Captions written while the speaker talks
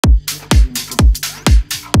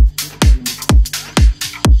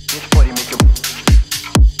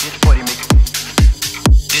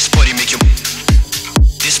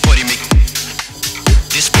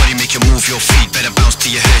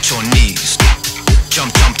till you hurt your knees.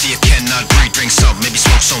 Jump till you cannot breathe. Drink some, maybe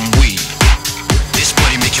smoke some weed. This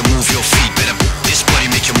body make you move your feet better. This body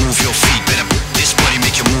make you move your feet better. This body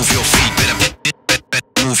make you move your feet better.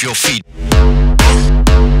 Move your feet.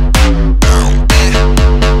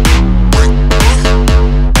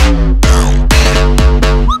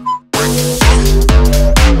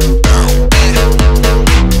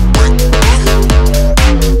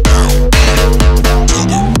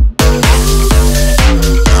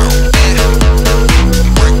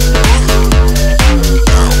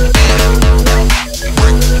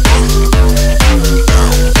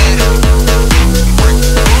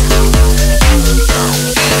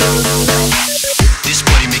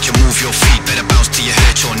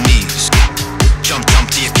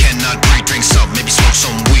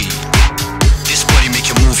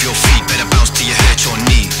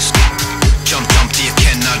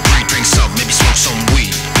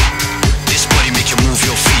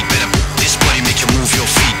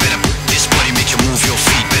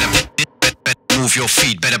 Your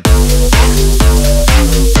feet better.